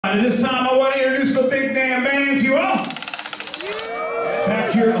At this time, I want to introduce the big damn band to you all.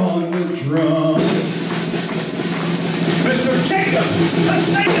 Back here on the drums, Mr. Jacob,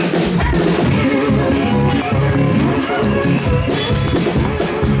 let's take it.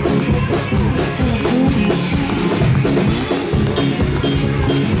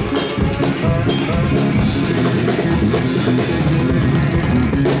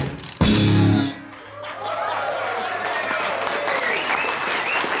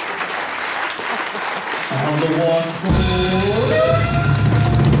 On the washboard.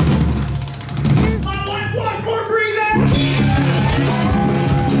 My wife washboard breathing.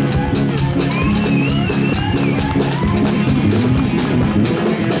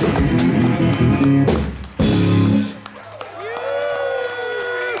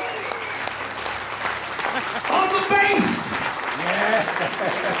 On the bass. Yeah.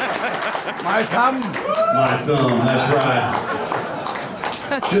 My thumb. My thumb, that's right.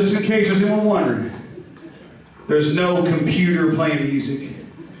 Just in case there's anyone wondering. There's no computer playing music.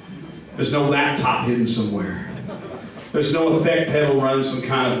 There's no laptop hidden somewhere. There's no effect pedal running some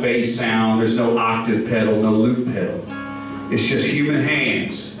kind of bass sound. There's no octave pedal, no loop pedal. It's just human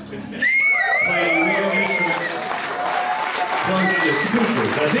hands playing real instruments, plugged into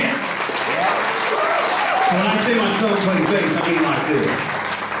speakers. That's it. So when I say my thumb plays bass, I mean like this.